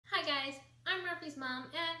Murphy's mom,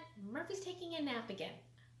 and Murphy's taking a nap again.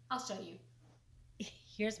 I'll show you.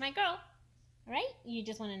 Here's my girl. All right? You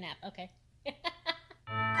just want a nap. Okay.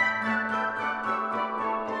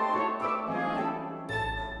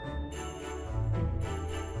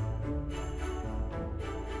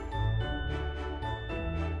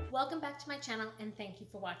 Welcome back to my channel and thank you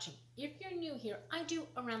for watching. If you're new here, I do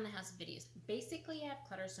around the house videos. Basically, I have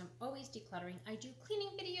clutter, so I'm always decluttering. I do cleaning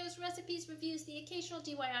videos, recipes, reviews, the occasional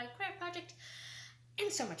DIY craft project,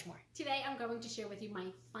 and so much more. Today, I'm going to share with you my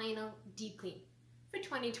final deep clean for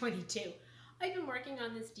 2022. I've been working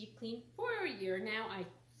on this deep clean for a year now. I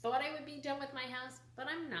thought I would be done with my house, but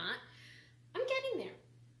I'm not. I'm getting there.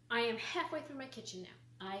 I am halfway through my kitchen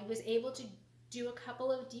now. I was able to do a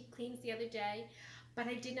couple of deep cleans the other day, but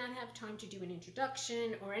I did not have time to do an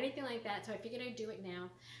introduction or anything like that, so I figured I'd do it now.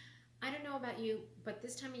 I don't know about you, but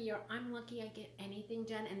this time of year, I'm lucky I get anything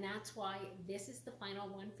done, and that's why this is the final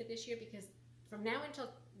one for this year, because from now until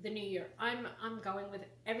the new year, I'm going with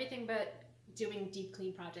everything but doing deep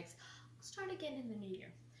clean projects. I'll start again in the new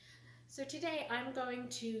year. So today, I'm going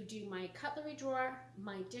to do my cutlery drawer,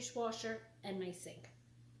 my dishwasher, and my sink.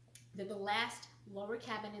 They're the last lower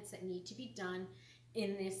cabinets that need to be done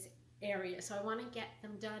in this area, so I want to get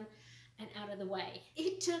them done and out of the way.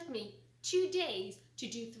 It took me 2 days to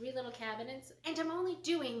do 3 little cabinets, and I'm only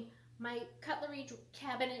doing my cutlery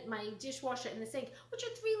cabinet, my dishwasher, and the sink, which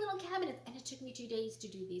are 3 little cabinets, and it took me 2 days to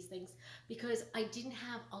do these things because I didn't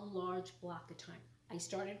have a large block of time. I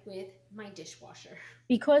started with my dishwasher.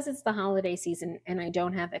 Because it's the holiday season and I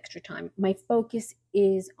don't have extra time, my focus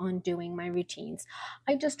is on doing my routines.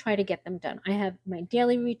 I just try to get them done. I have my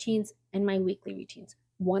daily routines and my weekly routines.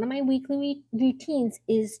 One of my weekly routines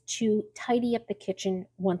is to tidy up the kitchen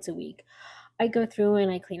once a week. I go through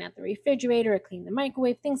and I clean out the refrigerator, I clean the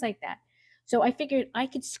microwave, things like that. So I figured I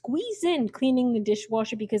could squeeze in cleaning the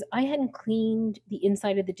dishwasher because I hadn't cleaned the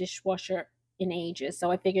inside of the dishwasher in ages.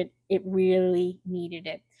 So I figured it really needed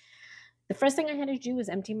it. The first thing I had to do was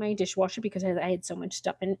empty my dishwasher because I had so much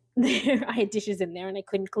stuff in there. I had dishes in there and I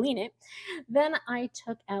couldn't clean it. Then I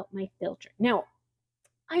took out my filter. Now,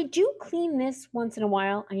 I do clean this once in a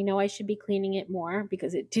while. I know I should be cleaning it more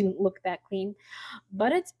because it didn't look that clean,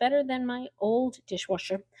 but it's better than my old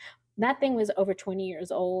dishwasher. That thing was over 20 years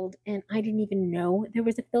old and I didn't even know there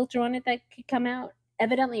was a filter on it that could come out.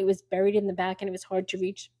 Evidently, it was buried in the back and it was hard to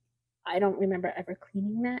reach. I don't remember ever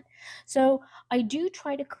cleaning that. So I do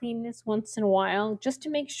try to clean this once in a while just to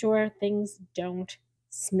make sure things don't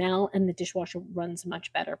smell and the dishwasher runs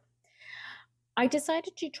much better. I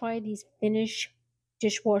decided to try these Finish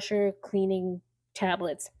dishwasher cleaning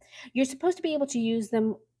tablets. You're supposed to be able to use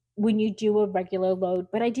them when you do a regular load,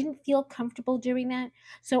 but I didn't feel comfortable doing that.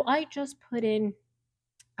 So I just put in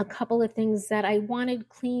a couple of things that I wanted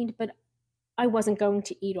cleaned, but I wasn't going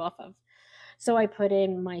to eat off of. So I put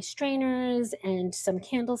in my strainers and some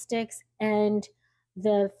candlesticks and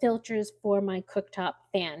the filters for my cooktop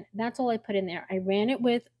fan. That's all I put in there. I ran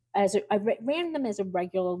them as a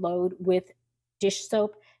regular load with dish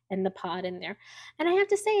soap and the pod in there. And I have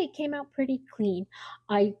to say it came out pretty clean.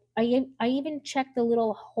 I even checked the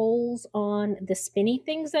little holes on the spinny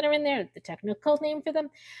things that are in there, the technical name for them,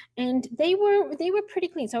 and they were pretty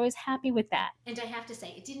clean. So I was happy with that. And I have to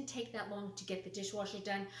say it didn't take that long to get the dishwasher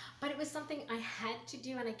done, but it was something I had to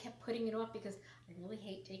do and I kept putting it off because I really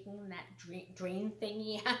hate taking that drain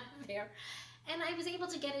thingy out of there. And I was able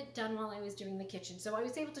to get it done while I was doing the kitchen. So I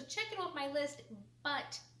was able to check it off my list,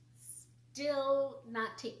 but still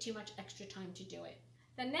not take too much extra time to do it.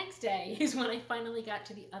 The next day is when I finally got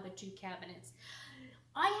to the other 2 cabinets.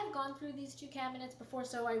 I have gone through these 2 cabinets before,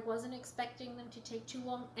 so I wasn't expecting them to take too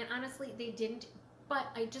long, and honestly, they didn't, but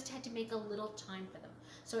I just had to make a little time for them.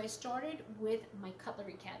 So I started with my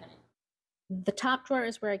cutlery cabinet. The top drawer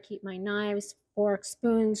is where I keep my knives, forks,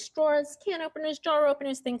 spoons, straws, can openers, jar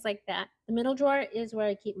openers, things like that. The middle drawer is where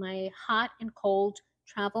I keep my hot and cold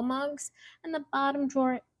travel mugs, and the bottom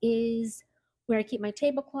drawer is where I keep my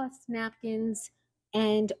tablecloths, napkins,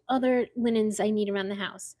 and other linens I need around the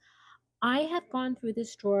house. I have gone through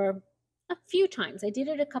this drawer a few times. I did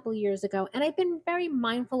it a couple of years ago, and I've been very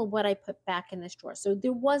mindful of what I put back in this drawer. So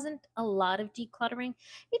there wasn't a lot of decluttering.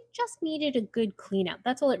 It just needed a good clean out.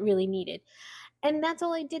 That's all it really needed. And that's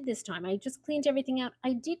all I did this time. I just cleaned everything out.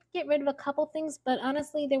 I did get rid of a couple things, but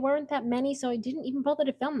honestly, there weren't that many, so I didn't even bother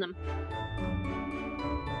to film them.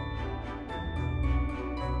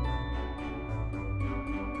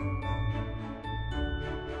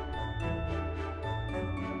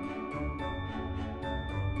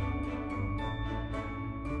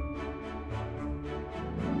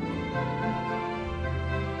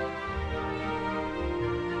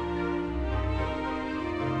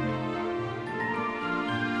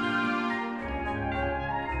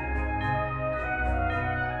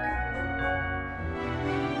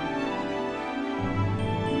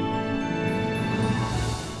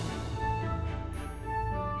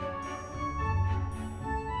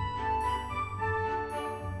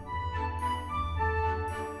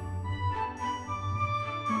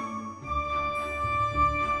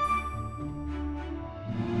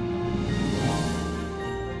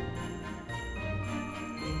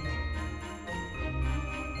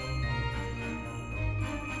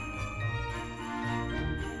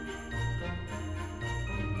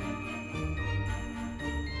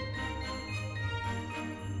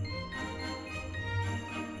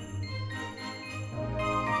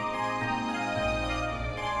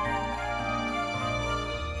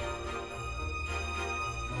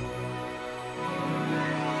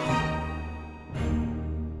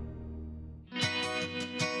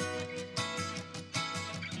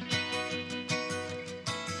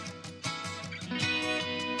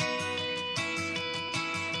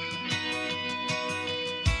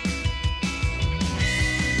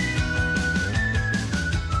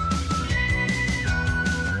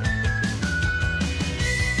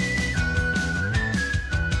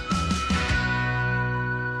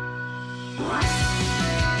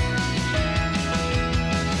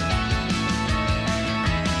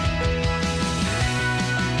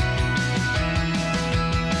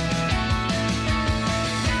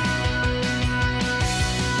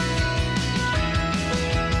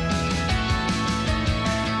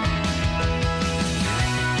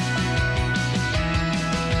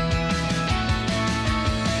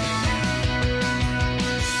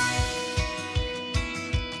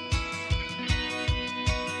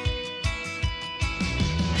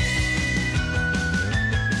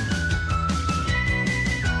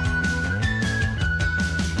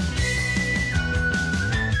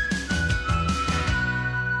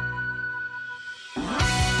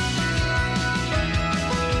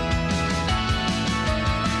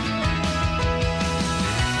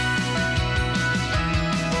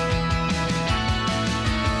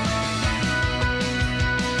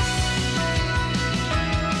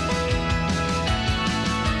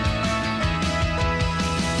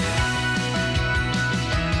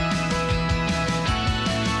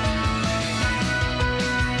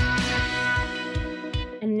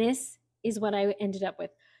 this is what I ended up with.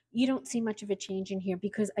 You don't see much of a change in here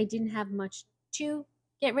because I didn't have much to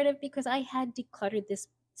get rid of because I had decluttered this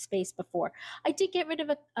space before. I did get rid of,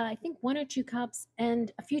 I think, 1 or 2 cups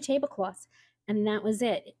and a few tablecloths, and that was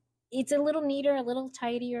it. It's a little neater, a little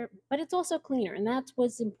tidier, but it's also cleaner, and that's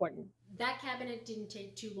what's important. That cabinet didn't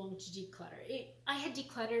take too long to declutter. I had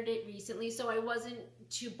decluttered it recently, so I wasn't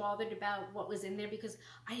too bothered about what was in there because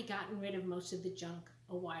I had gotten rid of most of the junk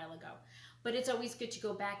a while ago. But it's always good to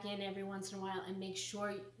go back in every once in a while and make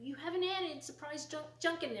sure you haven't added surprise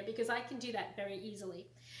junk in there, because I can do that very easily.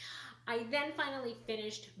 I then finally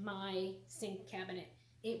finished my sink cabinet.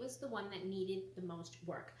 It was the one that needed the most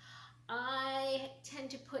work. I tend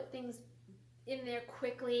to put things in there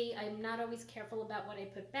quickly. I'm not always careful about what I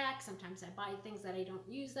put back. Sometimes I buy things that I don't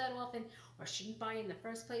use that often or shouldn't buy in the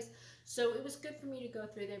first place. So it was good for me to go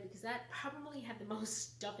through there because that probably had the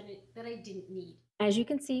most stuff in it that I didn't need. As you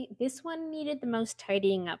can see, this one needed the most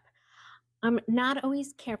tidying up. I'm not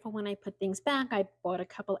always careful when I put things back. I bought a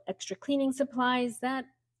couple extra cleaning supplies that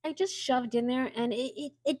I just shoved in there, and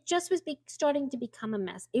it just was starting to become a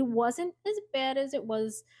mess. It wasn't as bad as it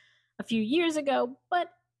was a few years ago, but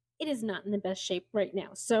it is not in the best shape right now.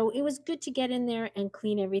 So it was good to get in there and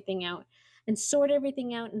clean everything out and sort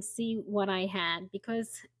everything out and see what I had,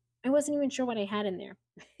 because I wasn't even sure what I had in there.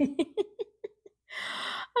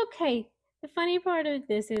 Okay, the funny part of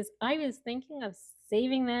this is I was thinking of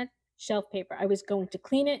saving that shelf paper. I was going to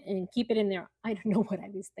clean it and keep it in there. I don't know what I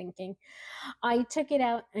was thinking. I took it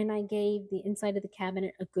out and I gave the inside of the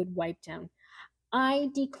cabinet a good wipe down. I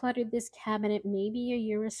decluttered this cabinet maybe a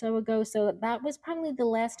year or so ago, so that was probably the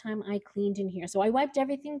last time I cleaned in here. So I wiped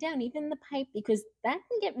everything down, even the pipe, because that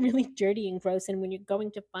can get really dirty and gross, and when you're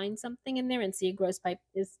going to find something in there and see a gross pipe,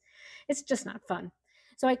 it's just not fun.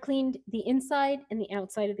 So I cleaned the inside and the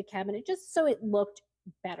outside of the cabinet just so it looked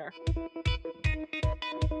better.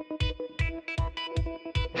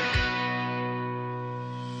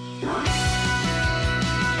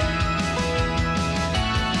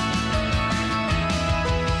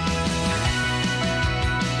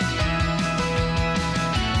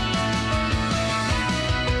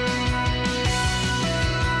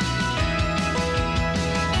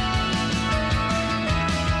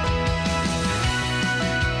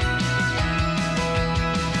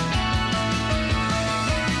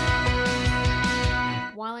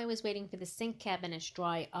 While I was waiting for the sink cabinet to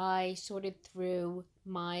dry, I sorted through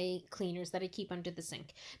my cleaners that I keep under the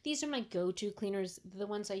sink. These are my go-to cleaners, the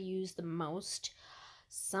ones I use the most.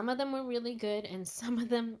 Some of them were really good, and some of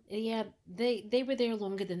them, yeah, they were there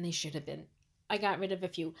longer than they should have been. I got rid of a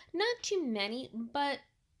few. Not too many, but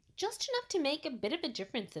just enough to make a bit of a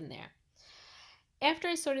difference in there. After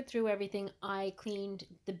I sorted through everything, I cleaned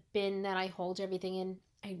the bin that I hold everything in.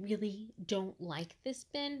 I really don't like this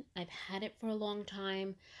bin. I've had it for a long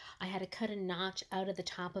time. I had to cut a notch out of the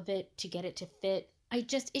top of it to get it to fit. It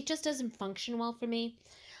just doesn't function well for me.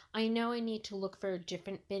 I know I need to look for a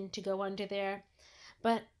different bin to go under there,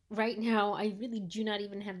 but right now I really do not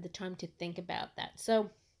even have the time to think about that. So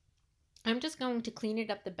I'm just going to clean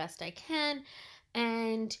it up the best I can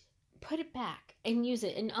and put it back and use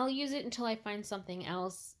it. And I'll use it until I find something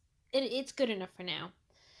else. It's good enough for now.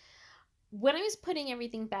 When I was putting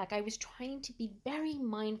everything back, I was trying to be very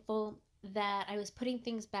mindful that I was putting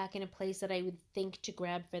things back in a place that I would think to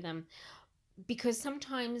grab for them. Because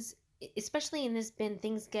sometimes, especially in this bin,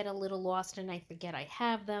 things get a little lost and I forget I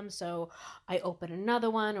have them. So I open another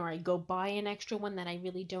one or I go buy an extra one that I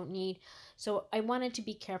really don't need. So I wanted to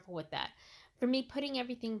be careful with that. For me, putting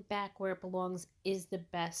everything back where it belongs is the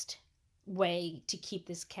best way to keep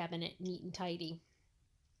this cabinet neat and tidy.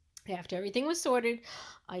 After everything was sorted,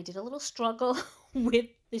 I did a little struggle with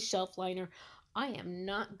the shelf liner. I am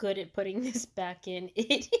not good at putting this back in.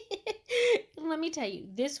 Let me tell you,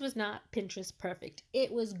 this was not Pinterest perfect.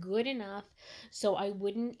 It was good enough so I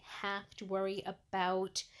wouldn't have to worry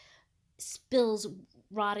about spills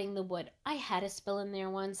rotting the wood. I had a spill in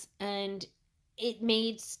there once and it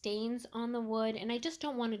made stains on the wood, and I just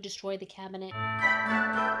don't want to destroy the cabinet.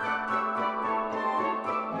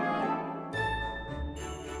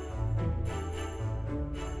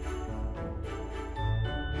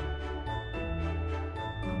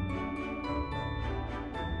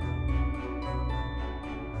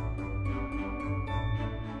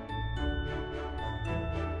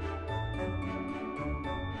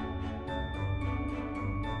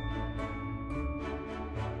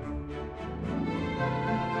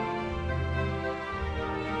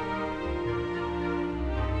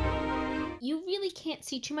 You really can't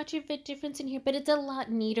see too much of a difference in here, but it's a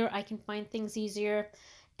lot neater. I can find things easier,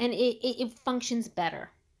 and it functions better.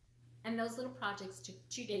 And those little projects took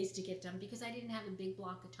 2 days to get done because I didn't have a big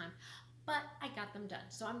block of time. But I got them done,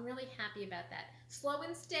 so I'm really happy about that. Slow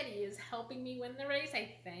and steady is helping me win the race, I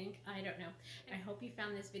think. I don't know. I hope you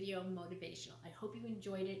found this video motivational. I hope you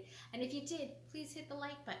enjoyed it. And if you did, please hit the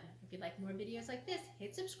like button. If you'd like more videos like this,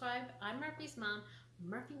 hit subscribe. I'm Murphy's mom.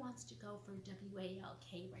 Murphy wants to go for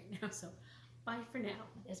WALK right now, so bye for now.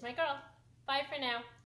 There's my girl. Bye for now.